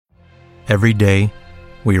Every day,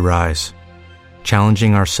 we rise,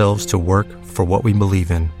 challenging ourselves to work for what we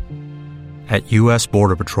believe in. At U.S.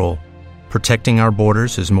 Border Patrol, protecting our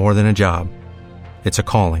borders is more than a job. It's a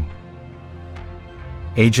calling.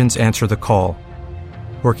 Agents answer the call,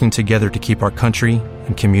 working together to keep our country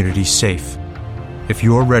and communities safe. If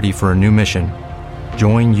you are ready for a new mission,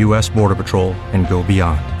 join U.S. Border Patrol and go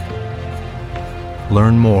beyond.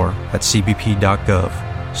 Learn more at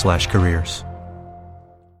cbp.gov/careers.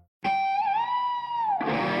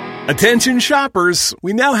 Attention shoppers,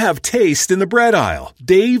 we now have taste in the bread aisle.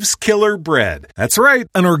 Dave's Killer Bread. That's right,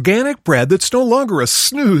 an organic bread that's no longer a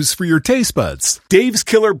snooze for your taste buds. Dave's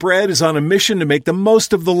Killer Bread is on a mission to make the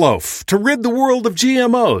most of the loaf, to rid the world of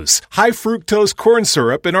GMOs, high fructose corn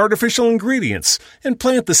syrup, and artificial ingredients, and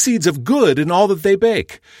plant the seeds of good in all that they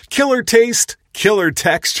bake. Killer taste, killer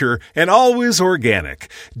texture, and always organic.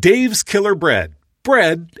 Dave's Killer Bread.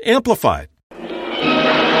 Bread amplified.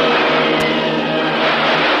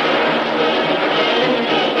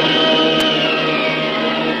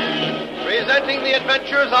 The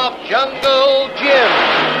Adventures of Jungle Jim.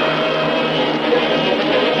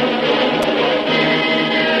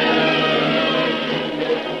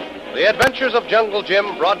 The Adventures of Jungle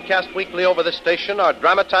Jim, broadcast weekly over this station, are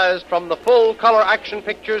dramatized from the full-color action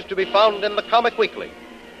pictures to be found in the Comic Weekly,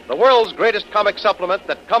 the world's greatest comic supplement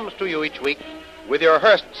that comes to you each week with your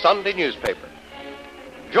Hearst Sunday newspaper.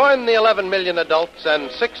 Join the 11 million adults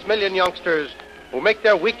and 6 million youngsters who make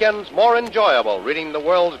their weekends more enjoyable reading the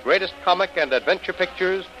world's greatest comic and adventure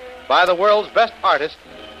pictures by the world's best artists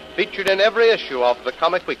featured in every issue of the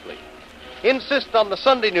Comic Weekly. Insist on the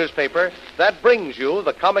Sunday newspaper that brings you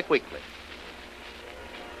the Comic Weekly.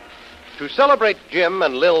 To celebrate Jim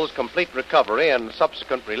and Lil's complete recovery and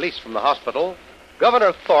subsequent release from the hospital,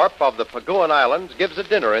 Governor Thorpe of the Paguan Islands gives a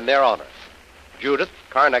dinner in their honor. Judith,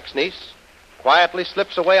 Carnack's niece, quietly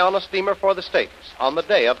slips away on a steamer for the States on the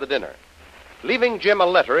day of the dinner, leaving Jim a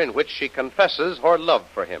letter in which she confesses her love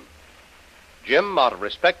for him. Jim, out of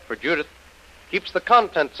respect for Judith, keeps the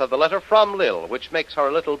contents of the letter from Lil, which makes her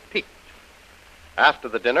a little piqued. After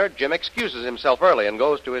the dinner, Jim excuses himself early and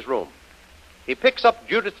goes to his room. He picks up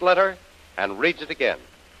Judith's letter and reads it again.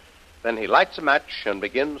 Then he lights a match and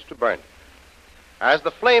begins to burn it. As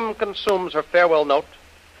the flame consumes her farewell note,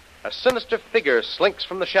 a sinister figure slinks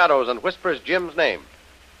from the shadows and whispers Jim's name.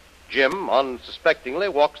 Jim, unsuspectingly,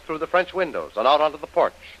 walks through the French windows and out onto the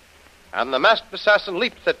porch. And the masked assassin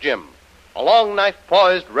leaps at Jim, a long knife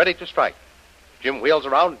poised, ready to strike. Jim wheels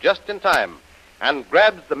around just in time and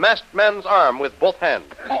grabs the masked man's arm with both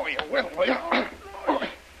hands. Oh, you will you?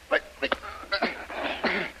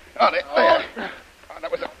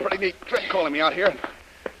 That was a pretty neat trick calling me out here and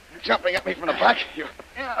jumping at me from the back. You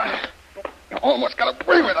almost got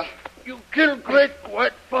away with it. You killed great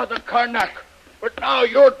white Father Karnak. But now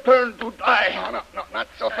your turn to die. No, not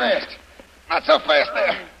so fast. Not so fast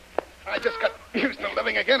there. I just got used to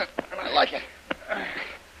living again, and I like it.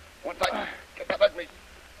 Once I get that ugly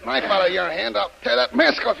knife out of your hand, I'll tear that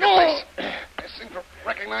mask off your face. I seem to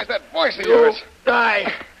recognize that voice of yours.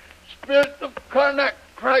 Die. Spirit of Karnak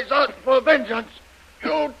cries out for vengeance.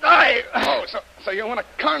 You die. Oh, so you're one of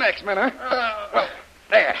Karnak's men, huh? Well,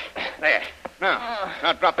 there.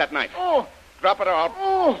 Now drop that knife. Oh. Drop it or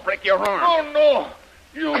I'll break your arm. Oh, no.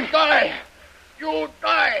 You die. You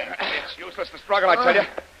die. It's useless to struggle, I tell you.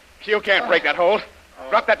 You can't break that hold.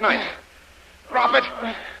 Drop that knife. Drop it.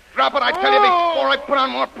 Drop it, I tell you, before I put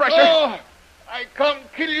on more pressure. Oh, I come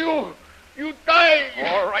kill you. You die.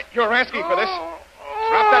 All right, you're asking for this.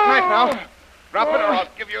 Drop that knife now. Drop it or I'll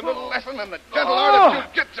give you a little lesson in the gentle art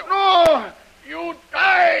of jiu-jitsu. No. You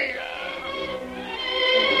die.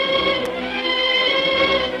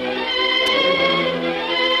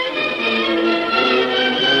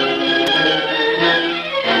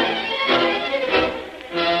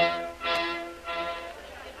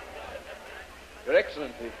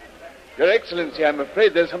 Your Excellency, I'm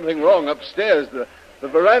afraid there's something wrong upstairs. The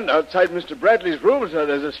veranda outside Mr. Bradley's room, sir.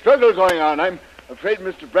 There's a struggle going on. I'm afraid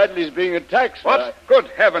Mr. Bradley's being attacked, sir. What? Good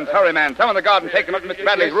heavens, hurry, man. Summon the guard and take him up to Mr.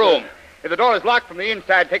 Bradley's room. If the door is locked from the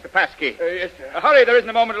inside, take the pass key. Yes, sir. Hurry, there isn't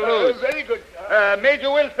a moment to lose. Very good.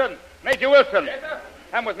 Major Wilson. Major Wilson. Yes, sir.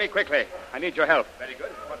 Come with me quickly. I need your help. Very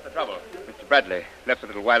good. What's the trouble? Mr. Bradley left a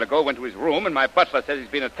little while ago, went to his room, and my butler says he's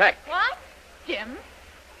been attacked. What? Jim?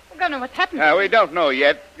 Well, Governor, what's happened? We don't know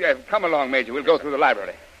yet. Come along, Major. We'll go through the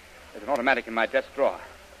library. There's an automatic in my desk drawer.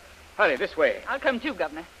 Hurry, this way. I'll come too,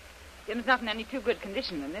 Governor. Jim's not in any too good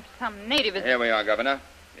condition, and if some native is... Here we are, Governor.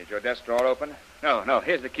 Is your desk drawer open? No.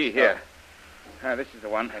 Here's the key here. This is the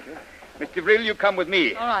one. Thank you. Mr. Vril, you come with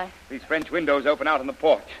me. All right. These French windows open out on the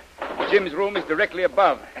porch. Jim's room is directly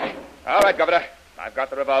above. All right, Governor. I've got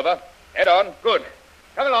the revolver. Head on. Good.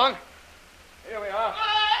 Come along. Here we are.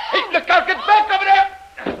 Hey, look out. Get back over there.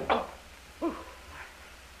 Oh.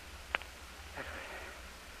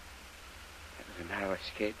 That was a narrow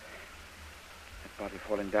escape. That body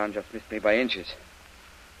falling down just missed me by inches.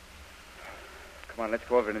 Come on, let's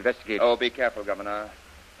go over and investigate. Oh, be careful, Governor.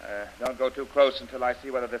 Don't go too close until I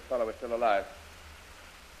see whether this fellow is still alive.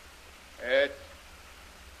 It's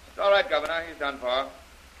all right, Governor. He's done for.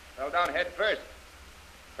 Fell down head first.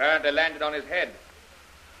 Apparently landed on his head.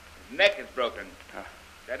 His neck is broken.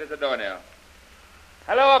 Dead as a doornail.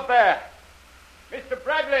 Hello up there. Mr.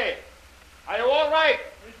 Bradley. Are you all right?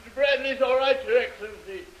 Mr. Bradley's all right, Your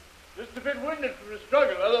Excellency. Just a bit winded from the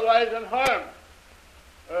struggle, otherwise unharmed.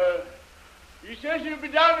 He says he'll be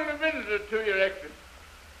down in a minute or two, Your Excellency.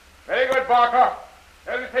 Very good, Barker.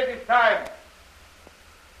 Let him take his time.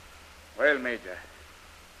 Well, Major,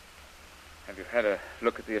 have you had a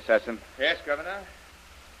look at the assassin? Yes, Governor.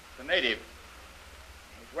 It's a native.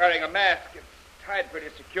 He's wearing a mask. It's tied pretty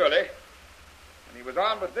securely. And he was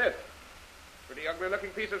armed with this. Pretty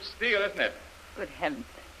ugly-looking piece of steel, isn't it? Good heavens.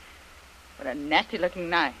 What a nasty-looking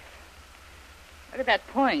knife. Look at that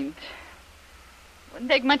point.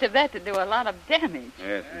 Wouldn't take much of that to do a lot of damage.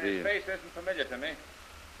 Yes, indeed. His face isn't familiar to me.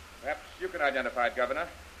 Perhaps you can identify it, Governor.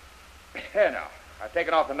 Here now. I've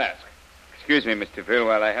taken off the mask. Excuse me, Mr. Phil,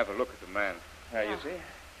 while I have a look at the man. You see?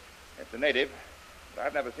 It's a native, but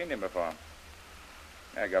I've never seen him before.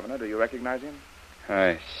 Governor, do you recognize him?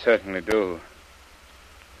 I certainly do.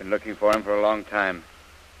 Been looking for him for a long time.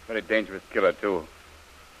 Very dangerous killer, too.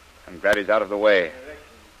 I'm glad he's out of the way. Your Excellency,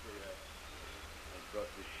 I brought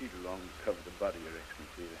the sheet along to cover the body, Your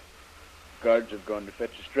Excellency. The guards have gone to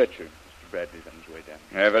fetch a stretcher. Mr. Bradley's on his way down.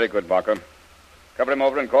 Very good, Barker. Cover him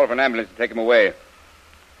over and call for an ambulance to take him away.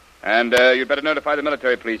 And you'd better notify the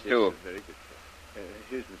military police, too. Yes, very good, sir.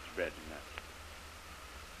 Here's Mr. Bradley now.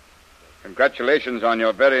 Congratulations on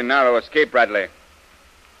your very narrow escape, Bradley.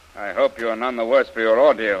 I hope you're none the worse for your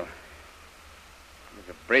ordeal. It was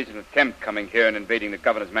a brazen attempt coming here and invading the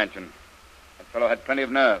governor's mansion. That fellow had plenty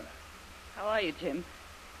of nerve. How are you, Jim?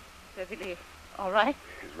 Perfectly all right?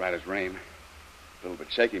 He's right as rain. A little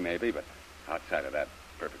bit shaky, maybe, but outside of that,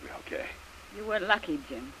 perfectly okay. You were lucky,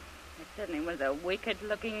 Jim. It certainly was a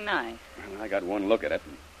wicked-looking knife. Well, I got one look at it,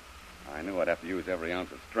 and I knew I'd have to use every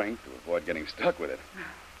ounce of strength to avoid getting stuck with it.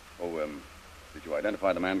 Did you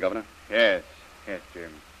identify the man, Governor? Yes,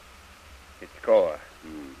 Jim. It's Cora.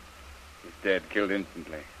 He's dead, killed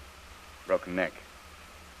instantly. Broken neck.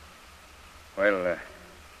 Well,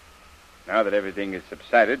 now that everything is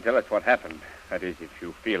subsided, tell us what happened. That is, if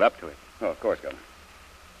you feel up to it. Oh, of course, Governor.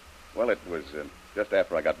 Well, it was just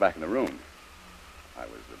after I got back in the room. I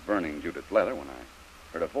was burning Judith's leather when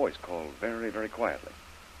I heard a voice call very, very quietly.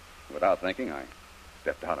 Without thinking, I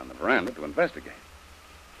stepped out on the veranda to investigate.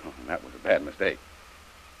 Oh, and that was a bad mistake,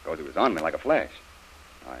 because it was on me like a flash.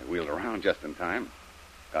 I wheeled around just in time,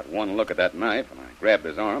 got one look at that knife, and I grabbed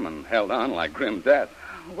his arm and held on like grim death.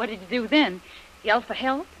 What did you do then? Yell for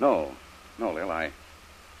help? No, Lil. I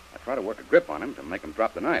tried to work a grip on him to make him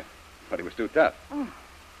drop the knife, but he was too tough. Oh.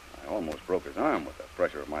 I almost broke his arm with the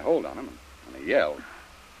pressure of my hold on him, and he yelled.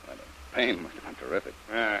 Well, the pain must have been terrific.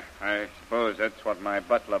 I suppose that's what my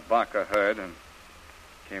butler Barker heard and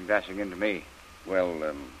came dashing into me.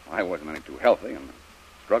 Well, I wasn't any too healthy, and the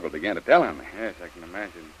struggle began to tell on me. Yes, I can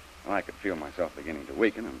imagine. I could feel myself beginning to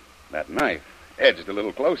weaken, and that knife edged a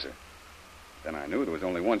little closer. Then I knew there was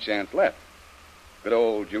only one chance left. Good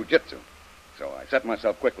old jiu-jitsu. So I set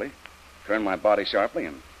myself quickly, turned my body sharply,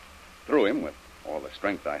 and threw him with all the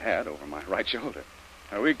strength I had over my right shoulder.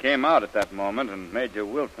 We came out at that moment, and Major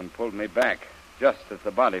Wilson pulled me back, just as the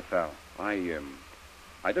body fell. I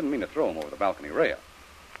didn't mean to throw him over the balcony rail.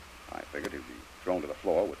 I figured he'd be thrown to the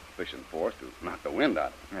floor with sufficient force to knock the wind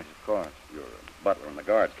out of him. Yes, of course. Your butler and the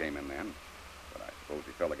guards came in then, but I suppose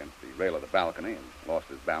he fell against the rail of the balcony and lost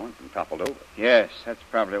his balance and toppled over. Yes, that's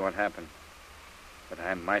probably what happened. But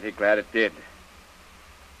I'm mighty glad it did.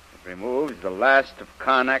 It removes the last of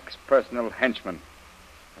Karnak's personal henchmen.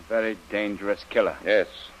 A very dangerous killer. Yes,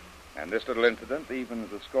 and this little incident evens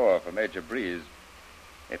the score for Major Breeze.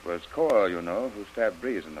 It was Cora, you know, who stabbed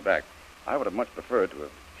Breeze in the back. I would have much preferred to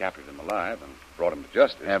have captured him alive and brought him to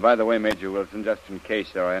justice. By the way, Major Wilson, just in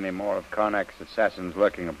case there are any more of Karnak's assassins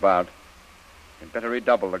lurking about, you'd better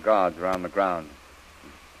redouble the guards around the ground.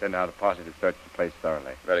 Send out a party to search the place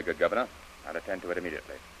thoroughly. Very good, Governor. I'll attend to it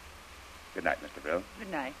immediately. Good night, Mr. Brill. Good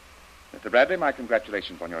night. Mr. Bradley, my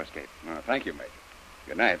congratulations on your escape. Thank you, Major.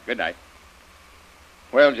 Good night. Good night.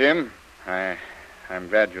 Well, Jim, I'm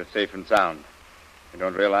glad you're safe and sound. You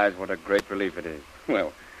don't realize what a great relief it is.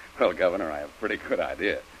 Well, Governor, I have a pretty good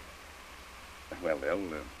idea. Well, Bill,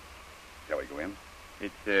 Shall we go in?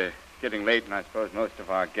 It's getting late, and I suppose most of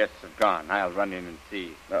our guests have gone. I'll run in and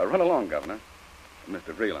see. Run along, Governor.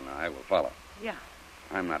 Mr. Vreel and I will follow. Yeah.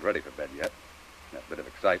 I'm not ready for bed yet. That bit of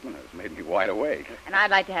excitement has made me wide awake. And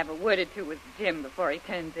I'd like to have a word or two with Jim before he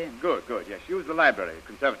turns in. Good. Yes, use the library,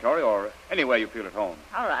 conservatory, or anywhere you feel at home.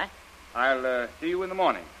 All right. I'll see you in the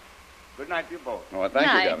morning. Good night to you both. Oh, thank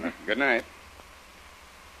Night. you, Governor. Good night.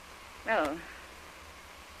 Well,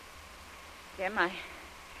 Jim, I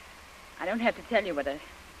don't have to tell you what a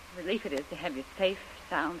relief it is to have you safe,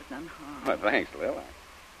 sound, and unharmed. Well, thanks, Lil. I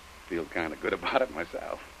feel kind of good about it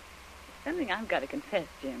myself. Something I've got to confess,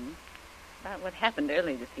 Jim, about what happened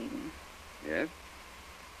early this evening. Yes?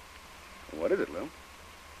 What is it, Lil?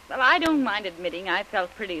 Well, I don't mind admitting I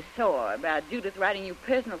felt pretty sore about Judith writing you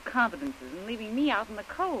personal confidences and leaving me out in the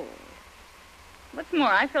cold. What's more,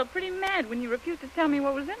 I felt pretty mad when you refused to tell me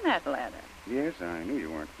what was in that letter. Yes, I knew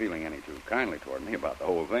you weren't feeling any too kindly toward me about the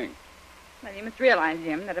whole thing. Well, you must realize,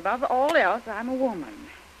 Jim, that above all else, I'm a woman.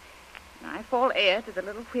 And I fall heir to the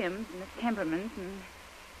little whims and the temperaments and,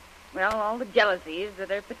 well, all the jealousies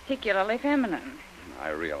that are particularly feminine. I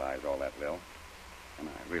realize all that, Lil. And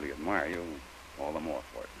I really admire you all the more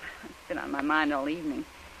for it. It's been on my mind all evening.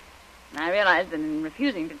 And I realize that in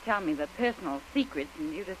refusing to tell me the personal secrets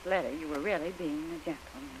in Judith's letter, you were really being a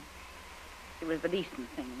gentleman. It was the decent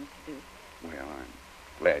thing to do. Well, I'm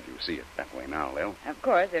glad you see it that way now, Lil. Of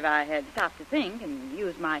course, if I had stopped to think and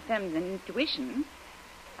used my feminine intuition,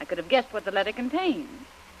 I could have guessed what the letter contained.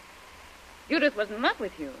 Judith was in love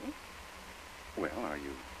with you. Well, are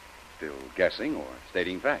you still guessing or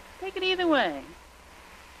stating facts? Take it either way.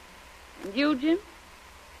 And you, Jim?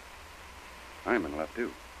 I'm in love,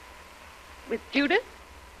 too. With Judith?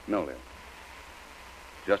 No, Lil.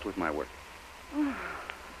 Just with my work.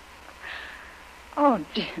 Oh,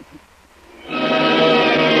 Jim.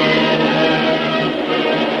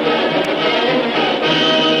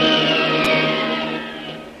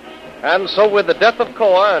 And so, with the death of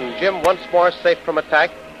Koa and Jim once more safe from attack,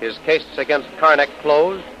 his case against Karnak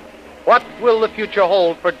closed, what will the future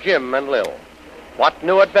hold for Jim and Lil? What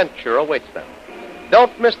new adventure awaits them?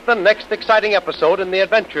 Don't miss the next exciting episode in the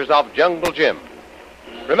adventures of Jungle Jim.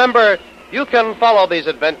 Remember, you can follow these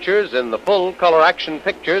adventures in the full-color action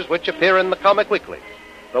pictures which appear in the Comic Weekly,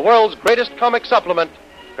 the world's greatest comic supplement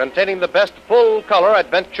containing the best full-color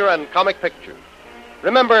adventure and comic pictures.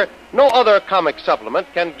 Remember, no other comic supplement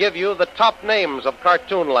can give you the top names of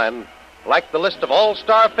Cartoonland like the list of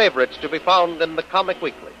all-star favorites to be found in the Comic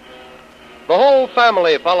Weekly. The whole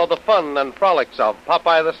family follow the fun and frolics of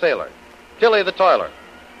Popeye the Sailor, Tilly the Toiler,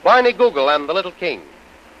 Barney Google and the Little King,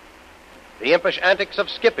 the impish antics of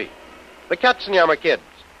Skippy, the Katzenjammer Kids,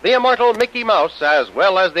 the immortal Mickey Mouse, as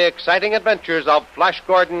well as the exciting adventures of Flash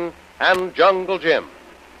Gordon and Jungle Jim.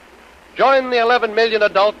 Join the 11 million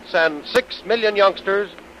adults and 6 million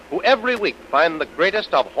youngsters who every week find the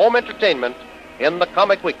greatest of home entertainment in the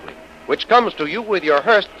Comic Weekly, which comes to you with your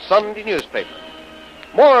Hearst Sunday newspaper.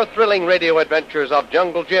 More thrilling radio adventures of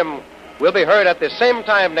Jungle Jim will be heard at the same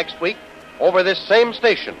time next week over this same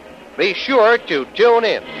station. Be sure to tune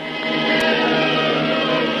in.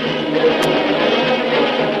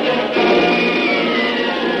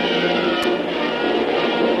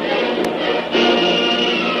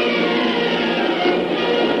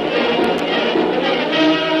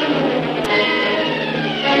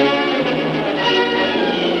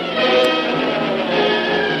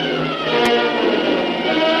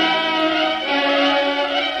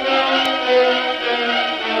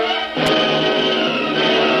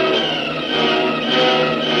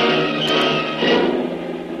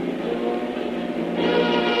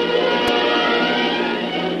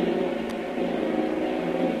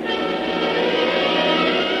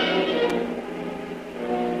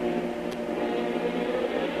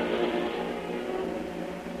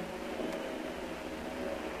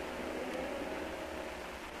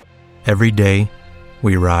 Every day,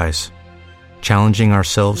 we rise, challenging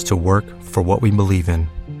ourselves to work for what we believe in.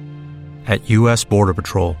 At U.S. Border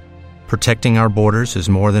Patrol, protecting our borders is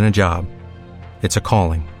more than a job. It's a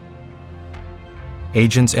calling.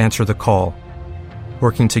 Agents answer the call,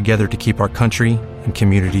 working together to keep our country and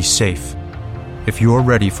communities safe. If you're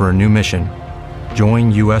ready for a new mission,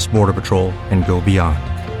 join U.S. Border Patrol and go beyond.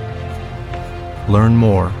 Learn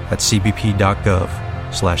more at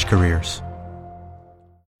cbp.gov/careers.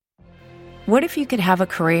 What if you could have a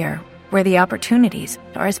career where the opportunities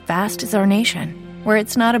are as vast as our nation, where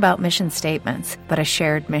it's not about mission statements, but a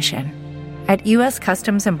shared mission? At U.S.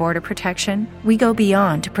 Customs and Border Protection, we go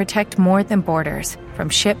beyond to protect more than borders. From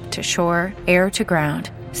ship to shore, air to ground,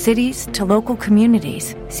 cities to local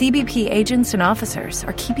communities, CBP agents and officers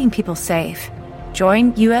are keeping people safe.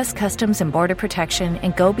 Join U.S. Customs and Border Protection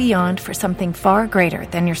and go beyond for something far greater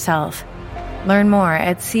than yourself. Learn more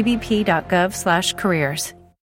at cbp.gov/careers.